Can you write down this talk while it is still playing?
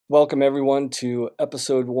Welcome everyone to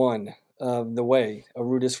episode 1 of The Way, a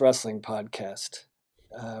RUDIS Wrestling Podcast,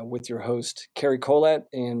 with your host, Cary Kolat,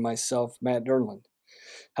 and myself, Matt Dernlan.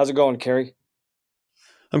 How's it going, Cary?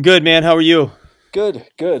 I'm good, man. How are you? Good.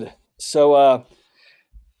 So,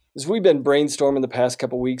 as we've been brainstorming the past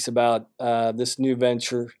couple weeks about this new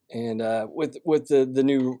venture, and with the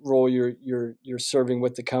new role you're serving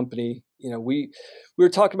with the company, we were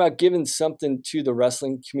talking about giving something to the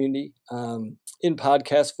wrestling community in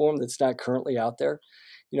podcast form that's not currently out there.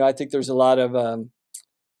 I think there's a lot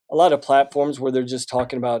of platforms where they're just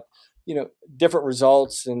talking about different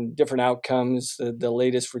results and different outcomes, the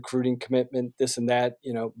latest recruiting commitment, this and that.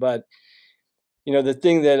 But the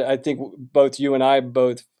thing that I think both you and I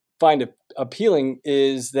both find appealing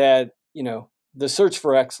is that the search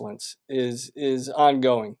for excellence is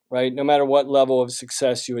ongoing, right? No matter what level of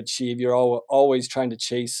success you achieve, you're always trying to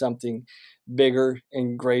chase something bigger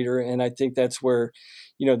and greater. And I think that's where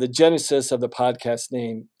the genesis of the podcast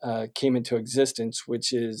name came into existence,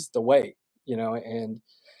 which is The Way. And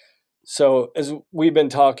so as we've been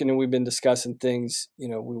talking and we've been discussing things,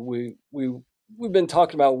 we've been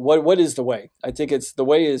talking about what is the way. I think the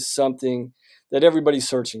way is something that everybody's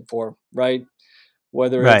searching for, right?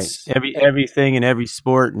 Whether it's everything in every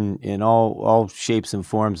sport and in all shapes and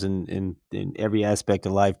forms and in every aspect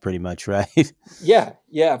of life, pretty much, right?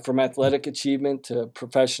 Yeah. From athletic achievement to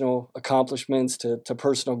professional accomplishments to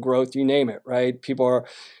personal growth, you name it, right? People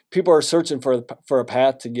are searching for a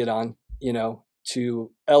path to get on,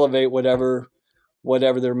 to elevate whatever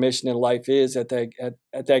their mission in life is at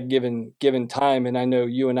that given time. And I know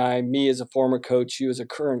you and I, me as a former coach, you as a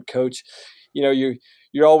current coach,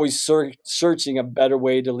 you're always searching a better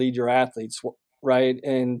way to lead your athletes, right?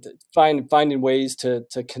 And finding ways to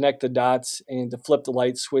connect the dots and to flip the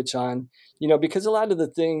light switch on, because a lot of the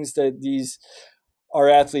things that our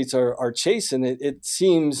athletes are chasing, it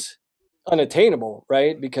seems unattainable,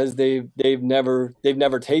 right? Because they've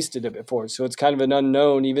never tasted it before. So it's kind of an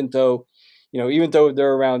unknown, even though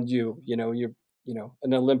they're around you're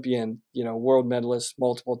an Olympian, world medalist,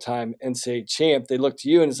 multiple time NCAA champ. They look to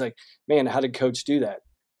you and it's like, man, how did coach do that?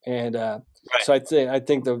 And Right. So I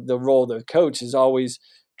think the role of the coach is always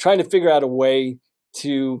trying to figure out a way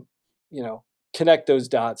to, connect those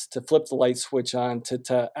dots, to flip the light switch on,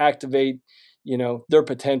 to activate, their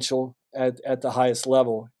potential at the highest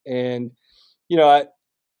level. And,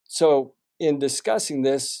 so in discussing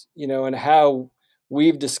this, and how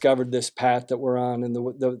we've discovered this path that we're on and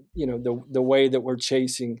the way that we're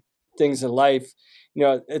chasing things in life,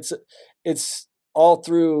 it's all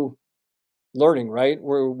through learning, right?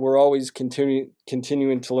 We're always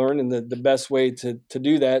continuing to learn. And the best way to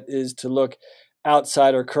do that is to look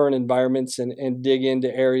outside our current environments and dig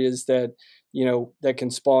into areas that, that can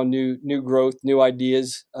spawn new growth, new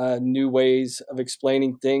ideas, new ways of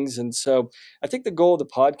explaining things. And so I think the goal of the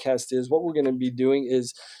podcast is what we're going to be doing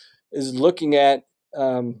is looking at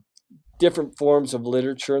different forms of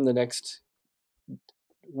literature in the next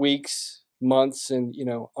weeks, months, and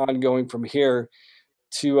ongoing from here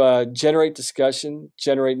to generate discussion,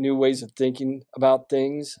 generate new ways of thinking about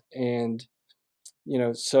things. And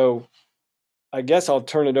so I guess I'll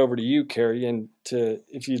turn it over to you, Cary, and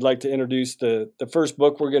if you'd like to introduce the first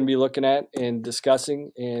book we're going to be looking at and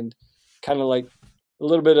discussing, and kind of like a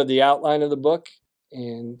little bit of the outline of the book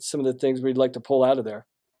and some of the things we'd like to pull out of there.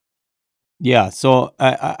 Yeah. So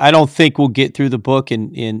I don't think we'll get through the book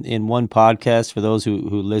in one podcast for those who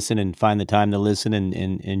listen and find the time to listen and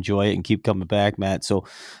enjoy it and keep coming back, Matt. So,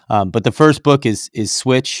 but the first book is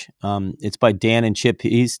Switch. It's by Dan and Chip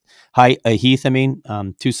Heath. Heath.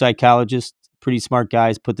 Two psychologists, pretty smart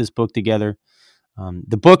guys, put this book together.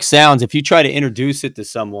 The book sounds, if you try to introduce it to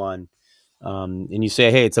someone, and you say,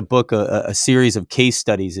 hey, it's a book, a series of case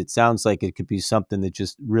studies, it sounds like it could be something that's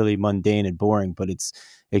just really mundane and boring, but it's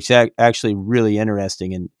actually really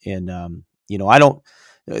interesting. And I don't,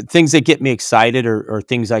 things that get me excited or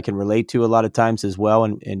things I can relate to a lot of times as well.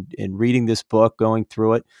 And reading this book, going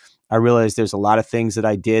through it, I realized there's a lot of things that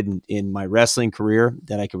I did in my wrestling career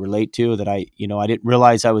that I could relate to that I didn't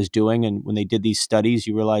realize I was doing. And when they did these studies,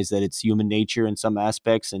 you realize that it's human nature in some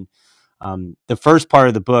aspects. And the first part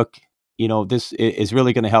of the book, this is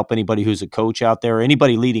really going to help anybody who's a coach out there or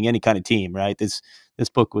anybody leading any kind of team, right? This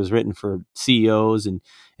book was written for CEOs and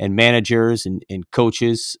managers and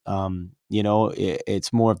coaches.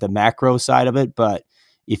 It's more of the macro side of it, but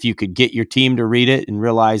if you could get your team to read it and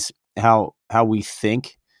realize how we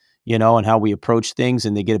think, and how we approach things,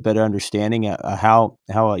 and they get a better understanding of how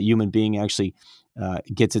a human being actually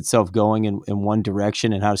gets itself going in one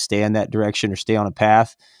direction and how to stay in that direction or stay on a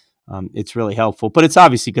path. It's really helpful, but it's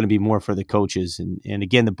obviously going to be more for the coaches. And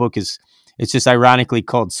again, the book is It's just ironically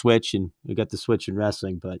called switch, and we got the switch in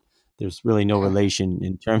wrestling, but there's really no Yeah. relation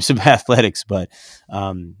in terms of athletics. But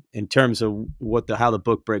in terms of how the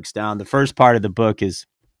book breaks down, the first part of the book is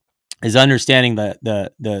understanding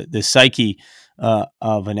the psyche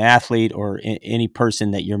of an athlete or any person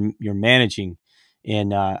that you're managing.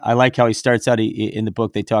 And I like how he starts out in the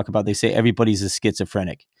book. They say everybody's a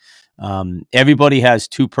schizophrenic. Everybody has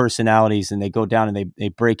two personalities, and they go down and they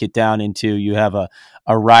break it down into, you have a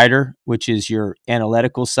rider, which is your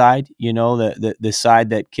analytical side, the side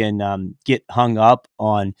that can get hung up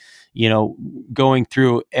on, going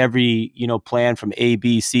through every, plan from A,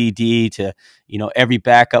 B, C, D to, every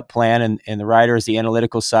backup plan. And the rider is the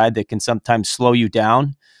analytical side that can sometimes slow you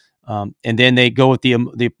down. And then they go with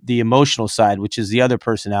the emotional side, which is the other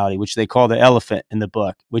personality, which they call the elephant in the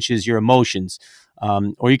book, which is your emotions.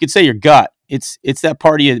 Or you could say your gut. It's that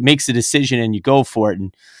part of you that makes the decision and you go for it.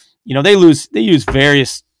 And, they use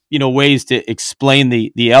various, ways to explain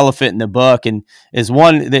the elephant in the book. And as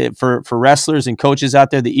one for wrestlers and coaches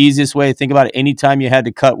out there, the easiest way to think about it, anytime you had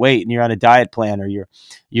to cut weight and you're on a diet plan, or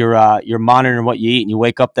you're monitoring what you eat, and you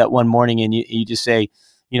wake up that one morning and you just say,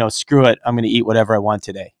 screw it, I'm going to eat whatever I want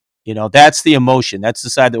today. That's the emotion. That's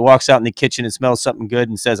the side that walks out in the kitchen and smells something good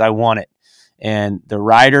and says, I want it. And the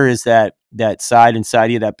rider is that side inside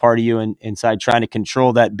of you, that part of you inside, trying to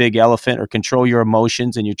control that big elephant or control your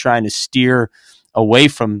emotions. And you're trying to steer away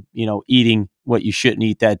from, eating what you shouldn't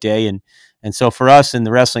eat that day. And so for us in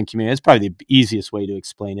the wrestling community, it's probably the easiest way to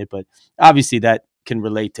explain it. But obviously that can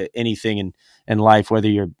relate to anything in life, whether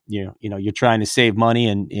you're trying to save money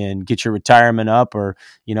and get your retirement up, or,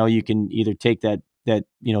 you can either take that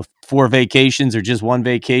 4 vacations or just 1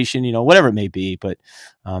 vacation, whatever it may be. But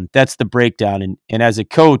that's the breakdown. And as a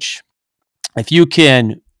coach, if you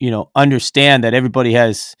can, understand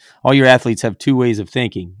that all your athletes have 2 ways of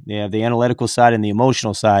thinking. They have the analytical side and the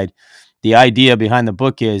emotional side. The idea behind the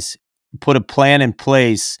book is put a plan in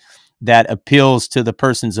place that appeals to the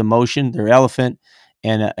person's emotion, their elephant,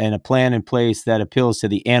 and a plan in place that appeals to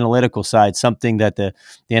the analytical side, something that the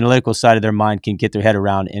analytical side of their mind can get their head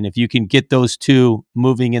around. And if you can get those two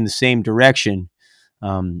moving in the same direction,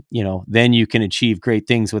 then you can achieve great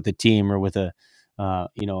things with a team, or with a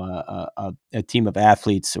team of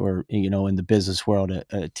athletes, or, in the business world,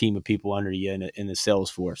 a team of people under you in the sales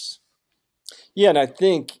force. Yeah. And I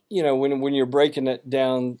think, when you're breaking it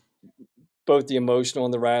down, both the emotional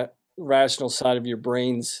and the rational side of your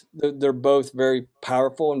brains, they're both very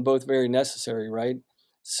powerful and both very necessary, right?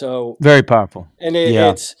 So very powerful. And Yeah.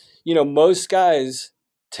 it's, most guys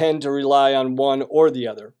tend to rely on one or the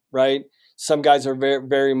other, right? Some guys are very,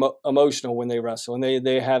 very emotional when they wrestle, and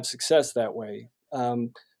they have success that way.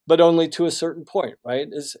 But only to a certain point, right?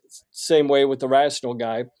 It's same way with the rational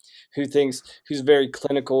guy who's very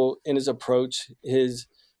clinical in his approach,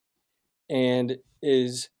 and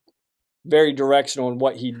is very directional in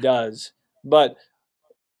what he does. But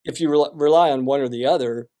if you rely on one or the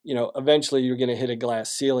other, eventually you're going to hit a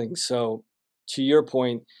glass ceiling. So to your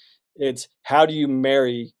point, it's how do you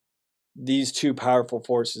marry these two powerful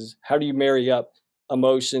forces? How do you marry up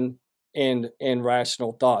emotion and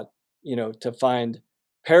rational thought, to find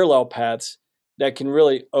parallel paths that can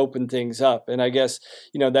really open things up? And I guess,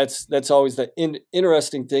 that's always the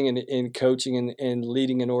interesting thing in coaching and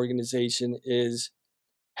leading an organization is,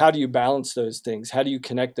 how do you balance those things? How do you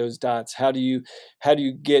connect those dots? How do you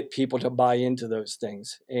get people to buy into those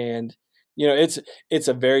things? And it's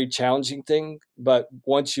a very challenging thing, but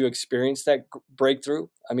once you experience that breakthrough,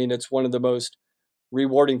 I mean, it's one of the most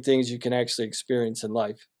rewarding things you can actually experience in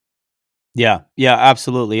life. Yeah,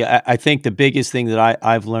 absolutely. I think the biggest thing that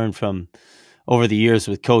I've learned from over the years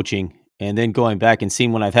with coaching, and then going back and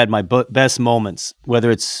seeing when I've had my best moments,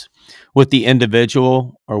 whether it's with the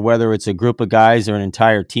individual or whether it's a group of guys or an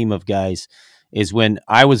entire team of guys, is when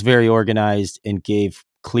I was very organized and gave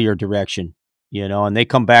clear direction, and they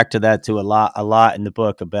come back to that a lot in the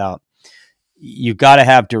book about, you got to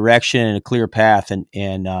have direction and a clear path,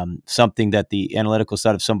 and something that the analytical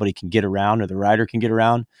side of somebody can get around, or the rider can get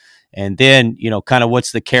around. And then, kind of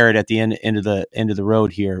what's the carrot at the end of the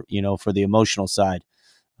road here, for the emotional side.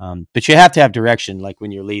 But you have to have direction, like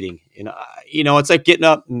when you're leading. It's like getting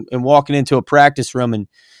up and walking into a practice room and,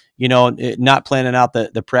 not planning out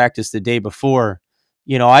the practice the day before.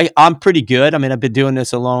 I'm pretty good. I mean, I've been doing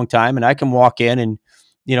this a long time, and I can walk in and,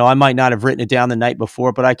 I might not have written it down the night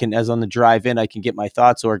before, but I can, as on the drive in, I can get my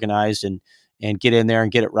thoughts organized and get in there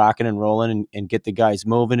and get it rocking and rolling and get the guys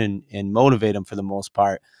moving and motivate them for the most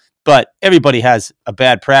part. But everybody has a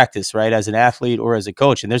bad practice, right? As an athlete or as a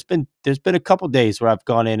coach. And there's been a couple days where I've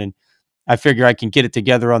gone in and I figure I can get it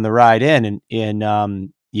together on the ride in,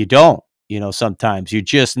 and you don't, sometimes you're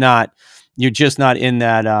just not, you're just not in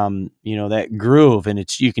that, that groove, and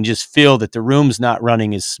you can just feel that the room's not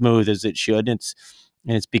running as smooth as it should. And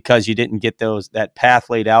it's because you didn't get that path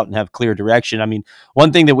laid out and have clear direction. I mean,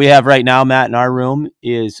 one thing that we have right now, Matt, in our room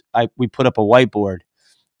is we put up a whiteboard.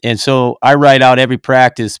 And so I write out every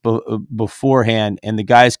practice beforehand, and the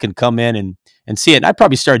guys can come in and see it. And I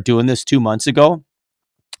probably started doing this 2 months ago.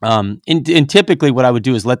 And typically what I would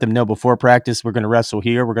do is let them know before practice, we're going to wrestle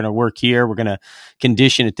here, we're going to work here, we're going to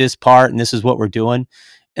condition at this part, and this is what we're doing.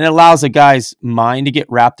 And it allows a guy's mind to get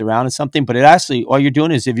wrapped around in something. But it actually, all you're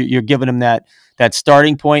doing is if you're giving them that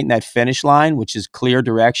starting point and that finish line, which is clear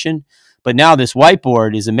direction. But now this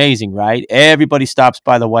whiteboard is amazing, right? Everybody stops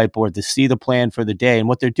by the whiteboard to see the plan for the day. And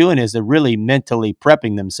what they're doing is they're really mentally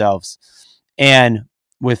prepping themselves. And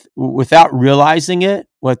without realizing it,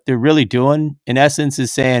 what they're really doing, in essence,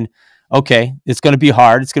 is saying, okay, it's going to be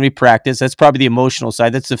hard. It's going to be practice. That's probably the emotional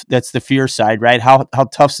side. That's the fear side, right? How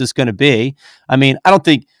tough is this going to be? I mean, I don't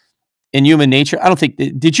think in human nature, I don't think,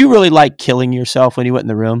 did you really like killing yourself when you went in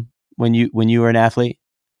the room when you were an athlete?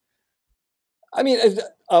 I mean,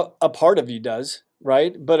 a part of you does,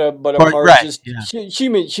 right? But a part Right. just Yeah.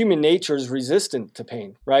 human nature is resistant to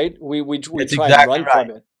pain, right? We That's try and exactly run from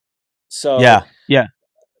right. it. So Yeah. Yeah.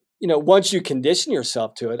 once you condition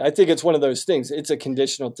yourself to it, I think it's one of those things. It's a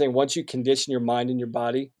conditional thing. Once you condition your mind and your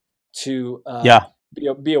body to Yeah.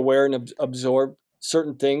 be aware and absorb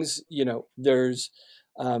certain things, there's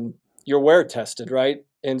you're aware tested, right?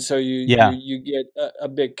 And so Yeah. you get a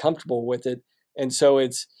bit comfortable with it, and so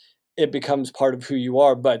it becomes part of who you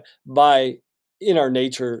are. But by in our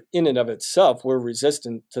nature, in and of itself, we're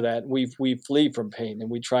resistant to that. We flee from pain, and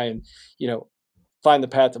we try and find the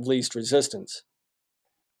path of least resistance.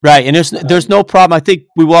 Right. And there's Um, no problem. I think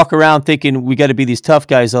we walk around thinking we got to be these tough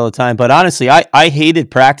guys all the time. But honestly, I hated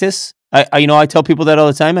practice. I tell people that all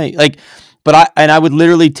the time. I would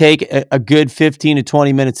literally take a good 15 to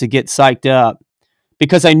 20 minutes to get psyched up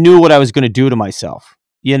because I knew what I was going to do to myself.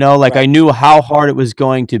 Like I right. knew how hard it was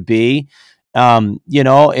going to be. And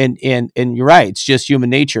you're right. It's just human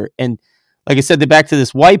nature. And like I said, back to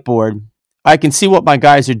this whiteboard, I can see what my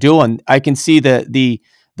guys are doing. I can see the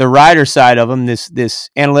rider side of them, this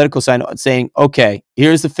analytical side, saying, okay,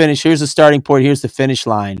 here's the finish, here's the starting point, here's the finish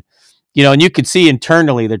line. And you could see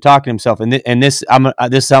internally they're talking to himself, and this this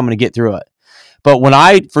is how I'm going to get through it. But when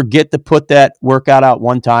I forget to put that workout out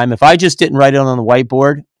one time, if I just didn't write it on the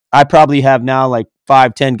whiteboard, I probably have now like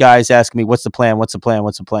 5, 10 guys asking me, what's the plan? What's the plan?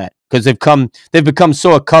 What's the plan? Because they've become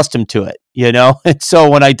so accustomed to it, And so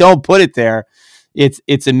when I don't put it there,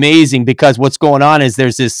 it's amazing because what's going on is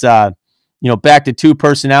there's this, back to two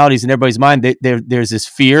personalities in everybody's mind. There's this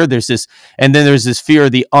fear, and then there's this fear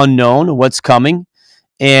of the unknown, what's coming.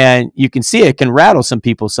 And you can see it can rattle some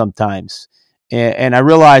people sometimes. And I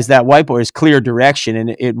realize that whiteboard is clear direction,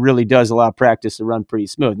 and it really does allow practice to run pretty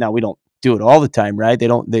smooth. Now we don't do it all the time, right? They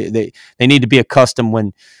need to be accustomed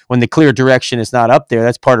when the clear direction is not up there.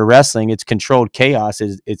 That's part of wrestling. It's controlled chaos.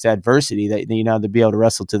 It's adversity that to be able to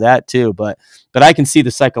wrestle to that too. But I can see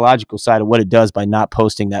the psychological side of what it does by not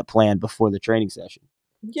posting that plan before the training session.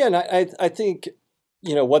 Yeah, and I think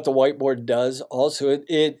what the whiteboard does also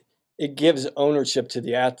it gives ownership to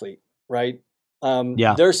the athlete, right?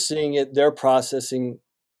 Yeah. They're seeing it, they're processing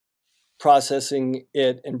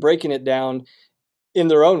it, and breaking it down in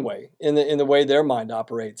their own way, in the way their mind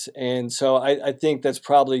operates. And so I think that's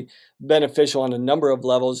probably beneficial on a number of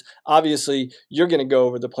levels. Obviously, you're going to go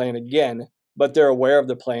over the plan again, but they're aware of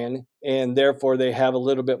the plan, and therefore they have a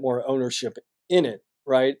little bit more ownership in it,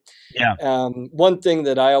 right? Yeah. One thing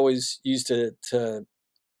that I always used to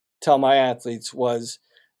tell my athletes was,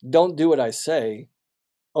 don't do what I say,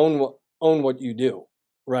 own what you do,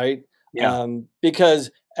 right? Yeah.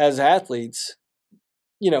 Because as athletes,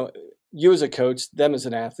 you know, you as a coach, them as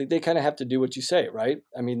an athlete, they kind of have to do what you say, right?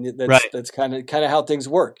 I mean, Right. that's kind of how things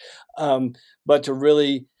work. But to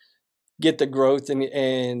really get the growth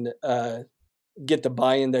and get the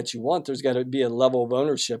buy-in that you want, there's got to be a level of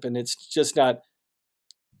ownership, and it's just not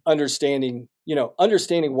understanding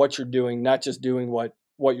what you're doing, not just doing what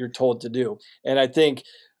you're told to do. And I think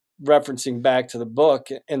referencing back to the book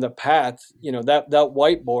and the path, that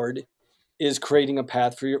whiteboard is creating a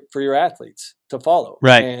path for your athletes to follow,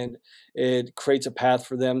 Right. and it creates a path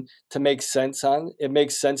for them to make sense on. It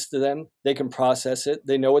makes sense to them. They can process it.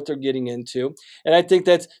 They know what they're getting into, and I think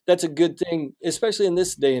that's a good thing, especially in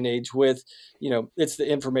this day and age with it's the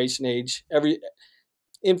information age. Every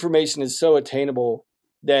information is so attainable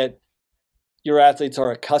that your athletes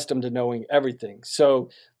are accustomed to knowing everything, so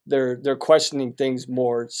they're questioning things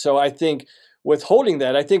more. So I think withholding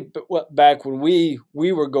that. I think back when we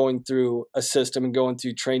were going through a system and going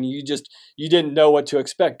through training, you didn't know what to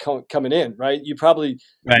expect coming in, right? You probably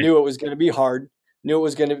Right. knew it was going to be hard, knew it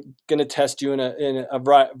was going to test you in a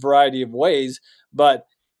variety of ways. But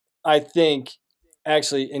I think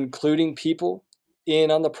actually including people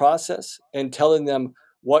in on the process and telling them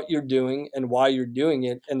what you're doing and why you're doing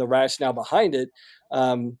it and the rationale behind it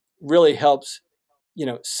really helps,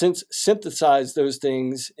 synthesize those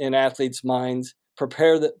things in athletes' minds,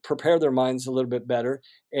 prepare their minds a little bit better.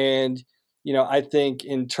 And, I think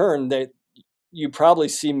in turn that you probably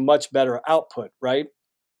see much better output, right?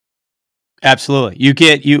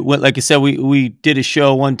 Absolutely. Like I said, we did a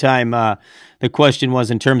show one time. The question was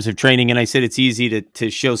in terms of training, and I said it's easy to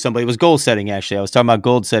show somebody. It was goal setting, actually. I was talking about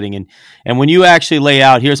goal setting, and when you actually lay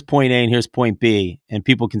out, here's point A and here's point B, and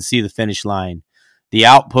people can see the finish line. The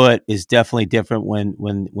output is definitely different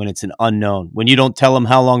when it's an unknown. When you don't tell them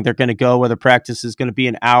how long they're going to go, whether practice is going to be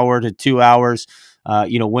an hour to 2 hours,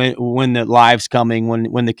 when the live's coming,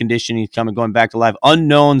 when the conditioning is coming, going back to live.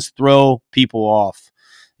 Unknowns throw people off.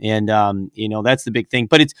 And, that's the big thing.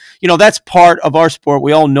 But it's, that's part of our sport.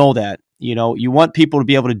 We all know that. You want people to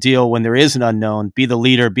be able to deal when there is an unknown, be the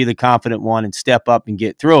leader, be the confident one, and step up and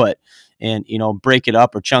get through it and, break it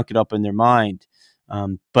up or chunk it up in their mind.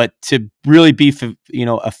 But to really be,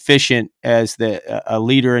 efficient as a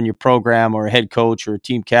leader in your program or a head coach or a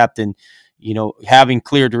team captain, having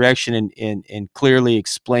clear direction and clearly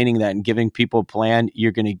explaining that and giving people a plan,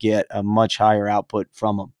 you're going to get a much higher output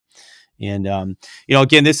from them. And,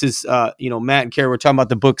 again, this is, Matt and Cary, we're talking about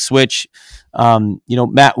the book Switch.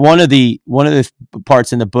 Matt, one of the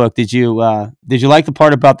parts in the book, did you like the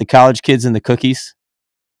part about the college kids and the cookies?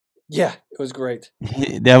 Yeah, it was great.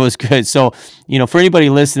 That was good. So, for anybody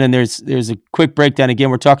listening, there's a quick breakdown. Again,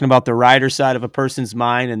 we're talking about the rider side of a person's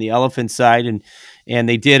mind and the elephant side. And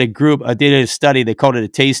they did a study, they called it a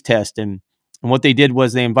taste test. And what they did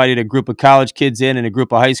was they invited a group of college kids in and a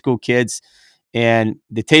group of high school kids. And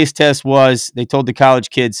the taste test was, they told the college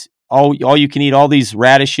kids, all you can eat all these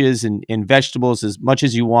radishes and vegetables as much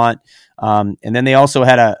as you want. And then they also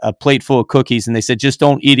had a plate full of cookies, and they said, just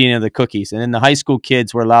don't eat any of the cookies. And then the high school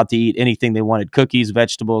kids were allowed to eat anything they wanted, cookies,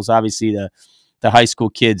 vegetables. Obviously, the high school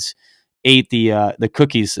kids ate the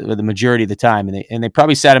cookies the majority of the time. And they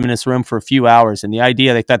probably sat them in this room for a few hours. And the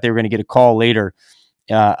idea, they thought they were going to get a call later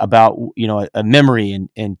about, a memory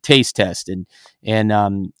and taste test.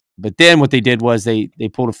 But then what they did was they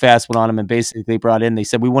pulled a fast one on them, and basically they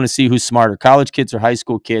said, we want to see who's smarter, college kids or high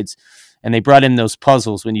school kids. And they brought in those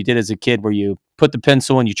puzzles when you did as a kid, where you put the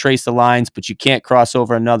pencil and you trace the lines, but you can't cross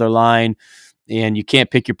over another line and you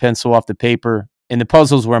can't pick your pencil off the paper. And the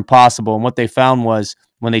puzzles were impossible. And what they found was,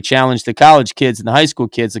 when they challenged the college kids and the high school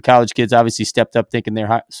kids, the college kids obviously stepped up thinking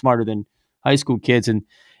they're smarter than high school kids. And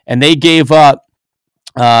they gave up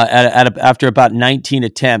after about 19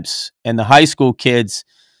 attempts, and the high school kids,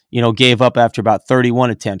 gave up after about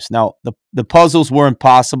 31 attempts. Now, the puzzles were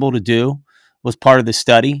impossible to do, was part of the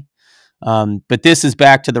study. But this is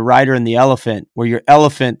back to the rider and the elephant, where your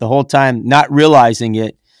elephant the whole time, not realizing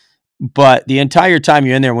it, but the entire time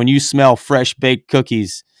you're in there, when you smell fresh baked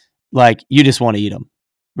cookies, like, you just want to eat them,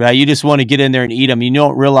 right? You just want to get in there and eat them. You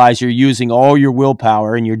don't realize you're using all your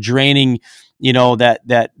willpower and you're draining,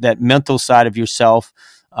 that mental side of yourself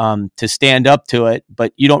to stand up to it,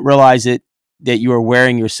 but you don't realize that you are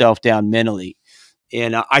wearing yourself down mentally.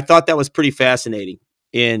 And I thought that was pretty fascinating.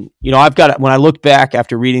 And, when I look back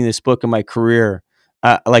after reading this book in my career,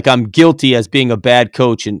 like, I'm guilty as being a bad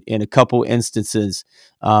coach in a couple instances,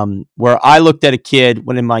 where I looked at a kid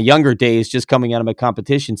when in my younger days, just coming out of my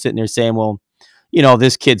competition, sitting there saying, well,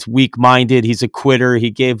 this kid's weak-minded. He's a quitter.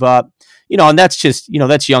 He gave up, and that's just,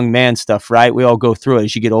 that's young man stuff, right? We all go through it.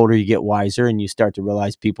 As you get older, you get wiser, and you start to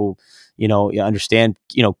realize people, you understand,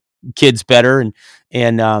 kids better.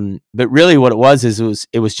 But really what it was is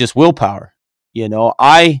it was just willpower.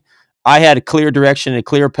 I had a clear direction and a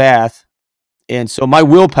clear path. And so my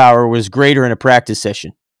willpower was greater in a practice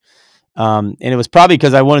session. And it was probably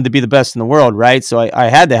because I wanted to be the best in the world, right? So I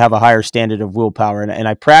had to have a higher standard of willpower, and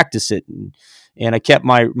I practiced it. And I kept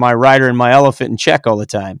my rider and my elephant in check all the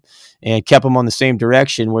time, and kept them on the same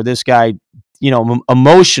direction, where this guy,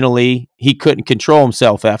 emotionally, he couldn't control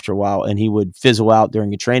himself after a while, and he would fizzle out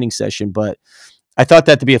during a training session. But I thought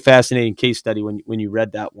that to be a fascinating case study when you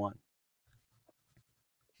read that one.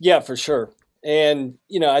 Yeah, for sure. And,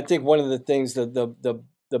 I think one of the things that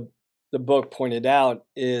the book pointed out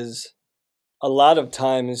is a lot of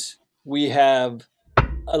times we have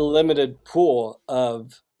a limited pool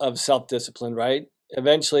of self-discipline, right?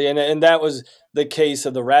 Eventually, and that was the case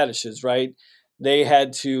of the radishes, right? They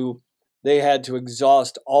had to they had to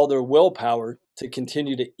exhaust all their willpower to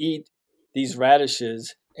continue to eat these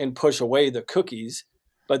radishes and push away the cookies.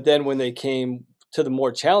 But then when they came to the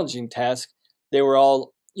more challenging task, they were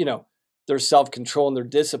all, their self-control and their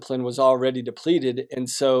discipline was already depleted. And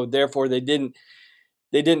so therefore they didn't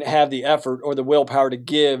have the effort or the willpower to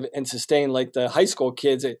give and sustain like the high school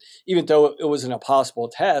kids. Even though it was an impossible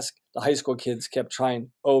task, the high school kids kept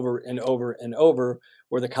trying over and over and over,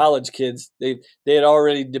 where the college kids, they had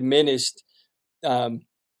already diminished,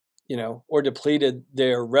 or depleted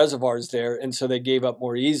their reservoirs there. And so they gave up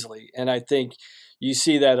more easily. And I think you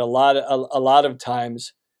see that a lot of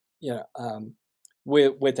times,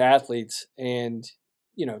 with athletes, and,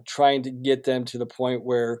 trying to get them to the point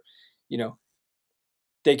where,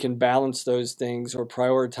 they can balance those things or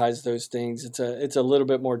prioritize those things. It's a little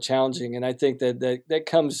bit more challenging. And I think that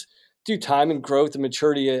comes through time and growth and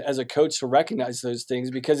maturity as a coach to recognize those things,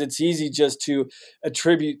 because it's easy just to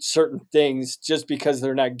attribute certain things just because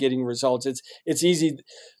they're not getting results. It's easy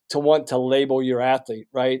to want to label your athlete,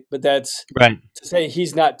 right? But that's Right. to say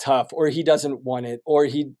he's not tough, or he doesn't want it, or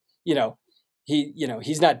he's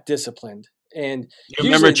not disciplined. And You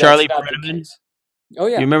remember Charlie that's not the Brenneman? case. Oh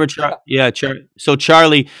yeah. You remember Charlie? Yeah, Charlie. So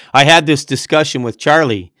Charlie, I had this discussion with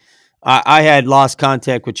Charlie. I had lost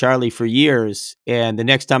contact with Charlie for years, and the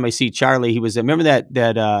next time I see Charlie, he was. Remember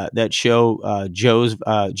that show, Joe's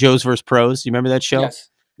versus Pros. You remember that show? Yes.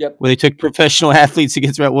 Yep. Where they took professional athletes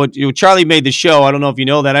against. Well, Charlie made the show. I don't know if you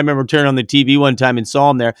know that. I remember turning on the TV one time and saw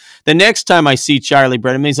him there. The next time I see Charlie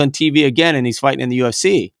Brenneman, he's on TV again, and he's fighting in the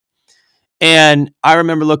UFC. And I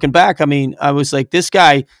remember looking back, I mean, I was like, this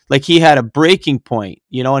guy, like, he had a breaking point,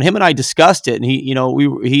 and him and I discussed it. And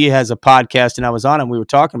he has a podcast, and I was on it, and we were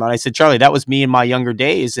talking about it. I said, Charlie, that was me in my younger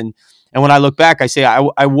days. And when I look back, I say,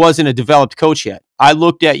 I wasn't a developed coach yet. I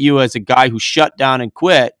looked at you as a guy who shut down and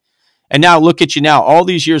quit. And now look at you now, all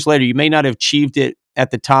these years later. You may not have achieved it at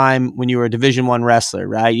the time when you were a Division I wrestler,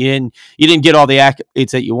 right? You didn't get all the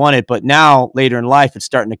accolades that you wanted, but now later in life, it's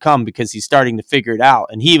starting to come because he's starting to figure it out.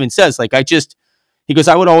 And he even says, like, he goes,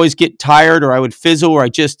 I would always get tired, or I would fizzle, or I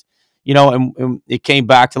just, and it came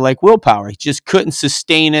back to like willpower. He just couldn't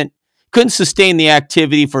sustain it, couldn't sustain the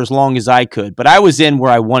activity for as long as I could. But I was in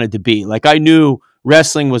where I wanted to be. Like, I knew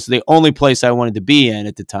wrestling was the only place I wanted to be in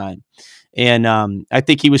at the time. And I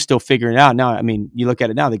think he was still figuring it out. Now, I mean, you look at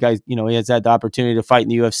it now, the guy, he has had the opportunity to fight in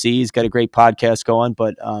the UFC. He's got a great podcast going.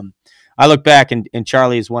 But I look back, and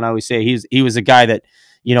Charlie is one I always say he was a guy that,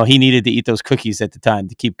 he needed to eat those cookies at the time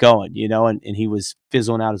to keep going, and he was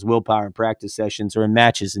fizzling out his willpower in practice sessions or in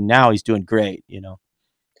matches. And now he's doing great, Yeah.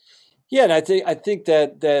 And I think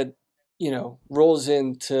that rolls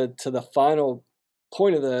into the final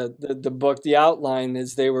point of the book. The outline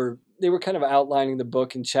is they were kind of outlining the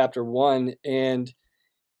book in chapter 1. And,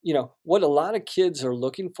 what a lot of kids are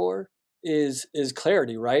looking for is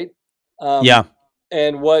clarity, right? Yeah.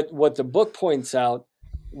 And what the book points out,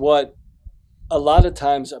 what a lot of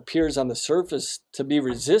times appears on the surface to be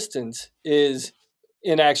resistance, is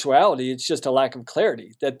in actuality, it's just a lack of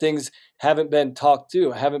clarity, that things haven't been talked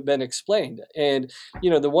through, haven't been explained. And,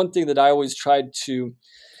 the one thing that I always tried to,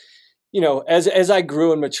 as I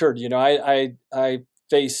grew and matured, I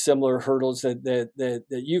faced similar hurdles that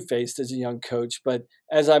you faced as a young coach. But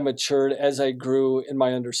as I matured, as I grew in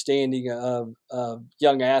my understanding of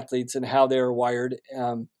young athletes and how they're wired,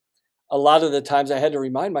 a lot of the times I had to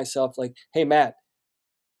remind myself, like, hey, Matt,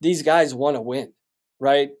 these guys want to win,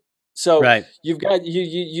 right? So Right. you've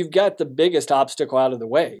got the biggest obstacle out of the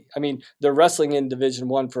way. I mean, they're wrestling in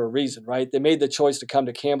Division I for a reason, right? They made the choice to come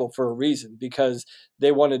to Campbell for a reason, because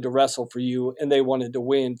they wanted to wrestle for you and they wanted to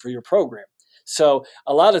win for your program. So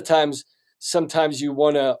a lot of times, sometimes you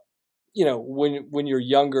want to, when you're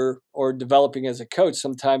younger or developing as a coach,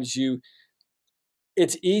 sometimes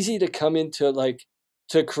it's easy to come into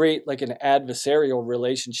to create like an adversarial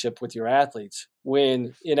relationship with your athletes,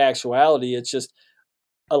 when in actuality, it's just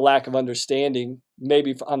a lack of understanding,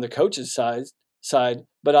 maybe on the coach's side,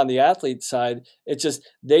 but on the athlete side, it's just,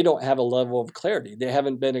 they don't have a level of clarity. They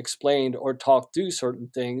haven't been explained or talked through certain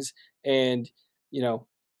things. And,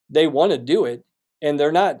 they want to do it, and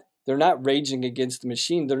they're not raging against the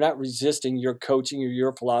machine. They're not resisting your coaching or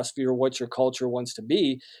your philosophy or what your culture wants to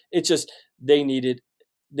be. It's just, they need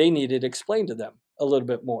it explained to them a little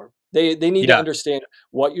bit more. They need to understand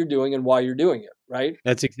what you're doing and why you're doing it, right?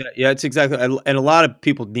 That's exactly. And a lot of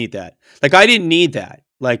people need that. Like, I didn't need that.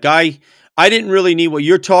 Like, I didn't really need what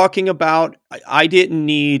you're talking about. I didn't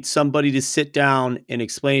need somebody to sit down and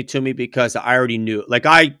explain it to me, because I already knew. Like,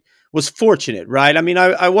 I was fortunate, right? I mean,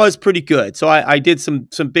 I was pretty good. So I did some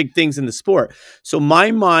big things in the sport. So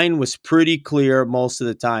my mind was pretty clear most of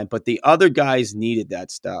the time, but the other guys needed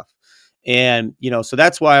that stuff. And, so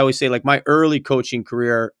that's why I always say, like, my early coaching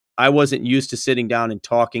career, I wasn't used to sitting down and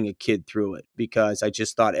talking a kid through it because I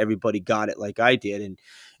just thought everybody got it like I did.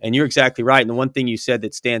 And you're exactly right. And the one thing you said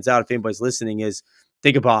that stands out, if anybody's listening, is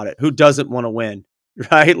think about it. Who doesn't want to win,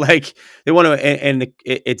 right? Like they want to,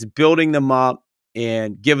 it's building them up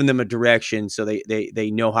and giving them a direction so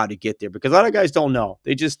they know how to get there, because a lot of guys don't know.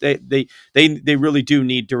 They just, they really do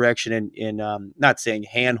need direction and not saying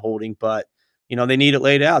hand holding, but they need it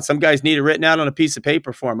laid out. Some guys need it written out on a piece of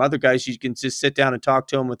paper for them. Other guys, you can just sit down and talk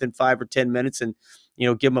to them within 5 or 10 minutes and,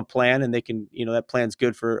 give them a plan, and they can, that plan's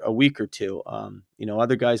good for a week or two.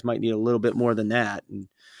 Other guys might need a little bit more than that. And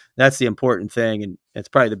that's the important thing. And that's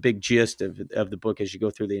probably the big gist of the book as you go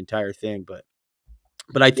through the entire thing. But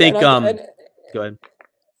I think, go ahead.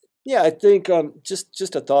 Yeah, I think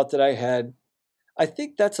just a thought that I had. I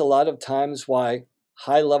think that's a lot of times why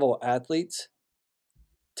high-level athletes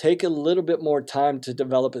take a little bit more time to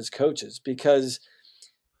develop as coaches, because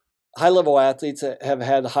high-level athletes that have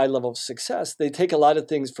had a high level of success, they take a lot of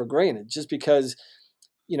things for granted just because,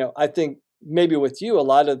 I think maybe with you, a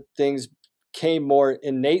lot of things came more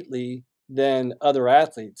innately than other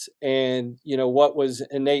athletes. And, what was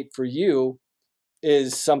innate for you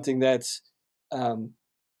is something that's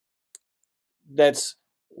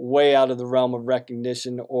way out of the realm of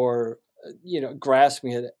recognition or,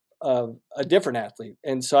 grasping it of a different athlete.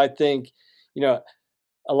 And so I think,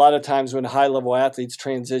 a lot of times when high level athletes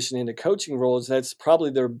transition into coaching roles, that's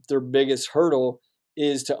probably their biggest hurdle,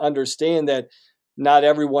 is to understand that not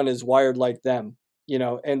everyone is wired like them,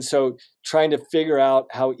 and so trying to figure out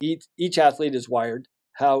how each athlete is wired,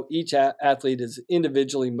 how each athlete is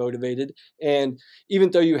individually motivated. And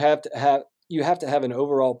even though you have to have an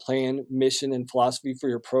overall plan, mission, and philosophy for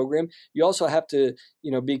your program, you also have to,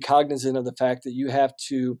 be cognizant of the fact that you have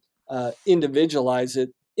to individualize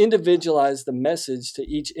the message to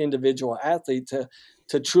each individual athlete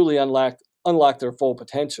to truly unlock their full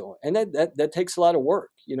potential. And that takes a lot of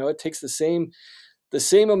work. It takes the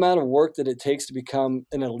same amount of work that it takes to become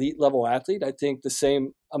an elite level athlete. I think the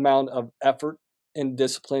same amount of effort and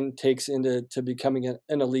discipline takes into becoming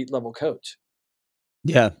an elite level coach.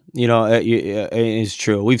 Yeah, it's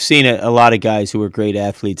true. We've seen a lot of guys who are great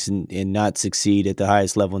athletes and not succeed at the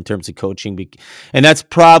highest level in terms of coaching, and that's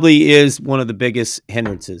probably is one of the biggest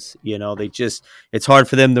hindrances. It's hard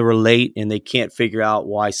for them to relate, and they can't figure out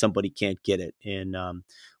why somebody can't get it. And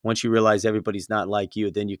once you realize everybody's not like you,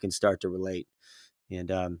 then you can start to relate. And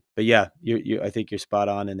but yeah, I think you're spot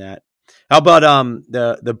on in that. How about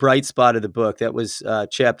the bright spot of the book? That was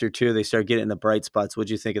chapter 2. They start getting the bright spots. What'd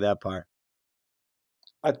you think of that part?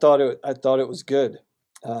 I thought it was good.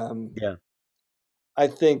 Yeah. I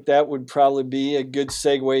think that would probably be a good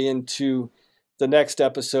segue into the next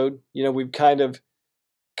episode. We've kind of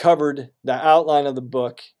covered the outline of the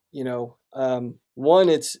book. One,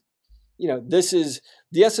 it's, this is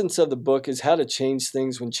the essence of the book, is how to change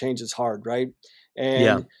things when change is hard, right?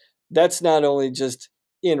 And that's not only just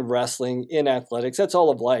in wrestling, in athletics, that's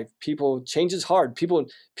all of life. Change is hard. People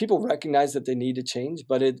recognize that they need to change,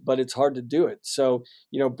 but it's hard to do it. So,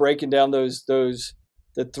 breaking down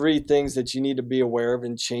the 3 things that you need to be aware of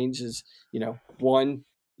in change is, one,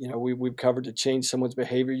 we've covered to change someone's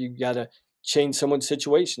behavior, you've got to change someone's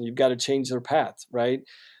situation. You've got to change their path, right?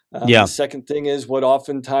 The second thing is what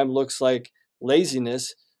oftentimes looks like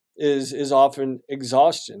laziness is often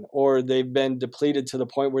exhaustion, or they've been depleted to the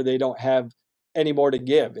point where they don't have any more to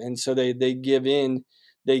give. And so they give in,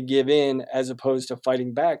 as opposed to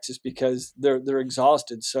fighting back just because they're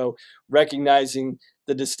exhausted. So recognizing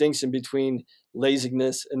the distinction between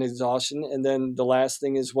laziness and exhaustion. And then the last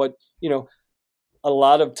thing is what, a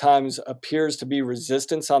lot of times appears to be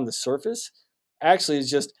resistance on the surface, actually is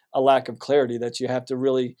just a lack of clarity that you have to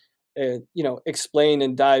really, explain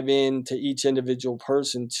and dive into each individual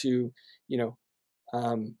person to,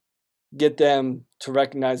 get them to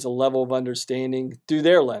recognize a level of understanding through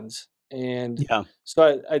their lens. And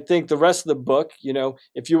so I think the rest of the book,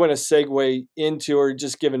 if you want to segue into or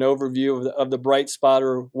just give an overview of the bright spot,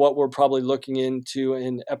 or what we're probably looking into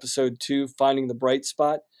in episode 2, finding the bright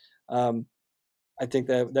spot, I think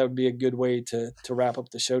that would be a good way to wrap up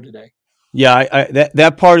the show today. Yeah,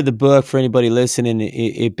 that part of the book, for anybody listening,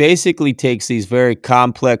 it basically takes these very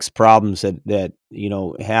complex problems that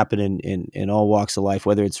happen in all walks of life,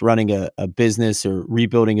 whether it's running a business or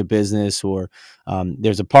rebuilding a business, or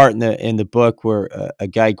there's a part in the book where a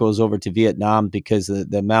guy goes over to Vietnam because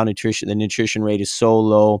the malnutrition, the nutrition rate is so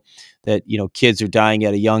low that, kids are dying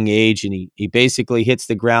at a young age. And he basically hits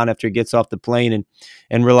the ground after he gets off the plane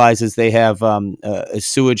and realizes they have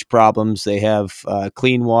sewage problems. They have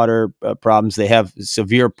clean water problems. They have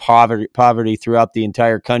severe poverty throughout the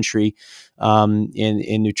entire country. And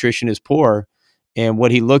nutrition is poor. And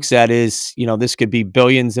what he looks at is, this could be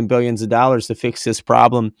billions and billions of dollars to fix this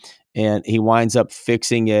problem. And he winds up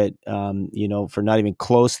fixing it, for not even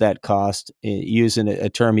close that cost, using a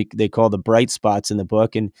term they call the bright spots in the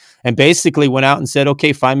book. And basically went out and said,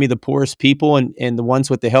 okay, find me the poorest people and the ones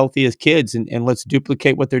with the healthiest kids, and let's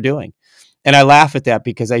duplicate what they're doing. And I laugh at that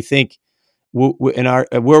because I think in where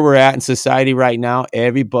we're at in society right now,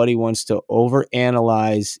 everybody wants to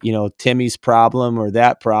overanalyze, Timmy's problem or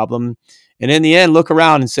that problem. And in the end, look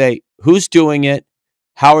around and say, who's doing it?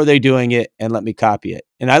 How are they doing it? And let me copy it.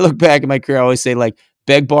 And I look back at my career, I always say, like,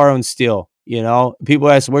 beg, borrow, and steal. People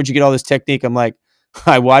ask, where'd you get all this technique? I'm like,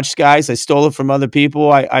 I watched guys. I stole it from other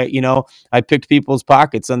people. I picked people's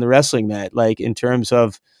pockets on the wrestling mat, like in terms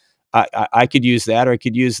of I could use that or I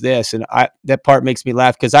could use this. And that part makes me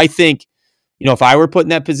laugh because I think, if I were put in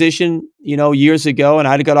that position, years ago and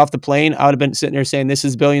I'd have got off the plane, I would have been sitting there saying, this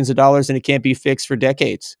is billions of dollars and it can't be fixed for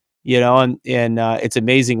decades. And it's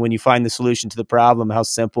amazing when you find the solution to the problem, how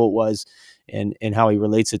simple it was and how he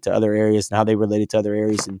relates it to other areas and how they relate it to other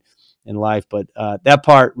areas in life. But that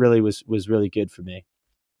part really was really good for me.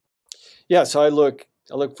 Yeah. So I look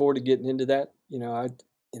forward to getting into that.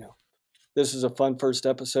 This was a fun first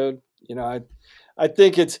episode. I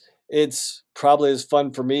think it's probably as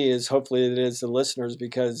fun for me as hopefully it is the listeners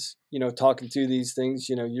because, talking through these things,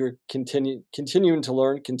 you're continuing to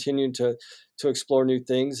learn, continuing to explore new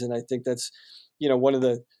things. And I think that's, one of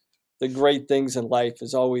the great things in life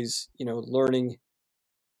is always, learning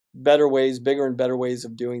better ways, bigger and better ways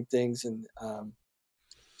of doing things. And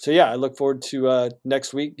so, yeah, I look forward to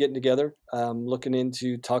next week getting together, looking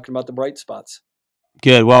into talking about the bright spots.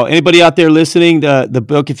 Good. Well, anybody out there listening, the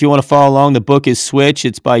book, if you want to follow along, the book is Switch.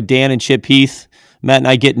 It's by Dan and Chip Heath. Matt and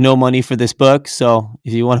I get no money for this book, so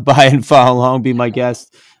if you want to buy it and follow along, be my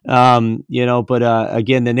guest. But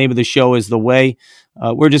again, the name of the show is The Way.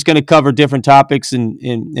 We're just going to cover different topics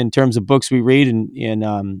in terms of books we read,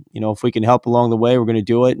 and if we can help along the way, we're going to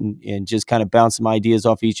do it, and just kind of bounce some ideas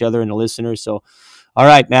off each other and the listeners. So, all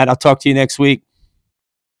right, Matt, I'll talk to you next week.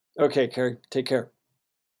 Okay, Cary, take care.